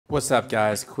What's up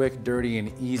guys? Quick, dirty,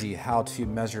 and easy how to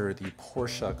measure the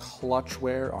Porsche clutch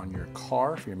wear on your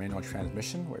car for your manual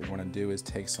transmission. What you want to do is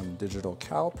take some digital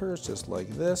calipers just like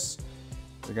this.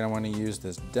 You're going to want to use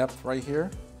this depth right here.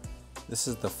 This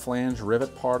is the flange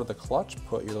rivet part of the clutch.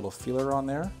 Put your little feeler on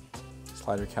there.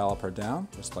 Slide your caliper down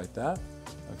just like that.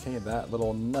 Okay, that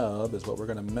little nub is what we're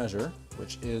going to measure,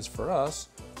 which is for us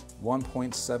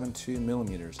 1.72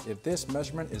 millimeters. If this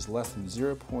measurement is less than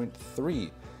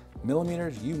 0.3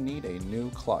 millimeters, you need a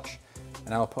new clutch.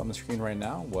 And I'll put on the screen right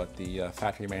now what the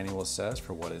factory manual says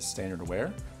for what is standard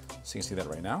wear. So you can see that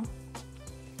right now.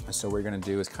 And so what you're going to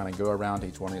do is kind of go around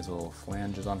each one of these little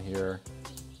flanges on here,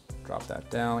 drop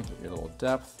that down, get your little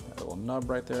depth, that little nub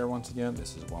right there once again.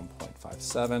 This is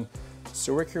 1.57.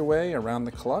 So work your way around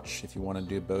the clutch. If you want to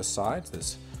do both sides,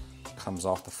 this comes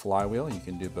off the flywheel. You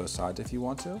can do both sides if you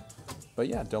want to. But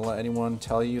yeah, don't let anyone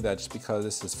tell you that just because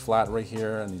this is flat right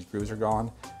here and these grooves are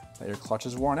gone, that your clutch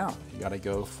is worn out. You got to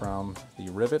go from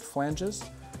the rivet flanges,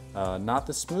 not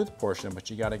the smooth portion, but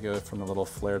you got to go from the little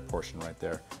flared portion right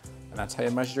there. And that's how you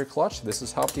measure your clutch. If this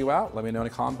has helped you out, let me know in a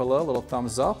comment below, a little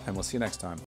thumbs up, and we'll see you next time.